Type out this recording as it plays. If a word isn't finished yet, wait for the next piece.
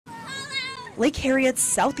Lake Harriet's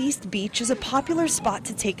southeast beach is a popular spot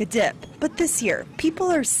to take a dip. But this year,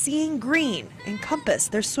 people are seeing green encompass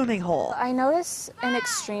their swimming hole. I noticed an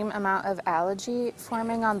extreme amount of algae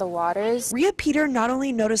forming on the waters. Rhea Peter not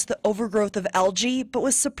only noticed the overgrowth of algae, but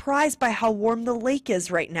was surprised by how warm the lake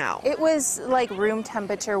is right now. It was like room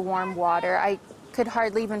temperature warm water. I could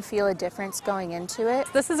hardly even feel a difference going into it.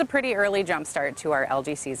 This is a pretty early jump start to our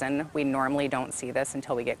algae season. We normally don't see this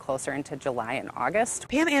until we get closer into July and August.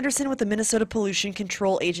 Pam Anderson with the Minnesota Pollution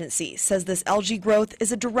Control Agency says this algae growth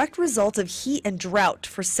is a direct result of heat and drought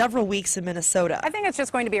for several weeks in Minnesota. I think it's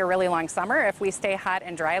just going to be a really long summer. If we stay hot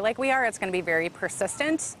and dry like we are, it's going to be very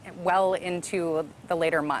persistent well into the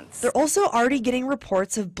later months. They're also already getting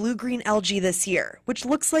reports of blue-green algae this year, which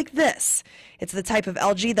looks like this. It's the type of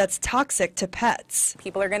algae that's toxic to pets.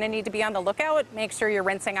 People are going to need to be on the lookout. Make sure you're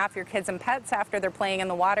rinsing off your kids and pets after they're playing in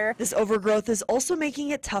the water. This overgrowth is also making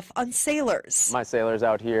it tough on sailors. My sailors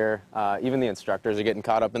out here, even the instructors are getting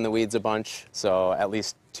caught up in the weeds a bunch. So at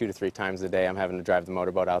least 2 to 3 times a day, I'm having to drive the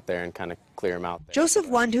motorboat out there and kind of clear them out. Joseph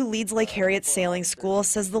Lund, who leads Lake Harriet Sailing School,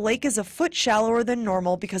 says the lake is a foot shallower than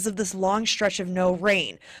normal because of this long stretch of no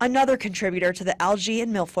rain, another contributor to the algae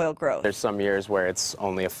and milfoil growth. There's some years where it's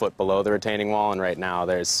only a foot below the retaining wall, and right now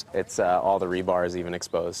it's all the rebar is even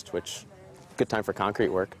exposed, which good time for concrete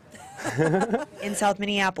work. In South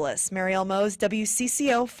Minneapolis, Marielle Mohs,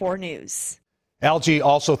 WCCO 4 News. Algae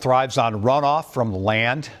also thrives on runoff from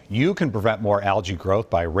land. You can prevent more algae growth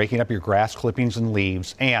by raking up your grass clippings and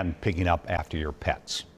leaves and picking up after your pets.